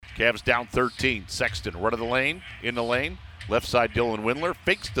Cavs down 13. Sexton, run of the lane, in the lane. Left side, Dylan Windler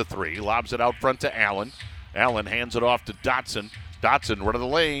fakes the three, lobs it out front to Allen. Allen hands it off to Dotson. Dotson, run of the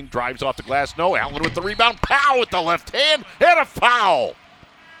lane, drives off the glass. No, Allen with the rebound. Pow with the left hand, and a foul.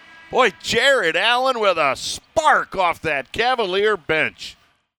 Boy, Jarrett Allen with a spark off that Cavalier bench.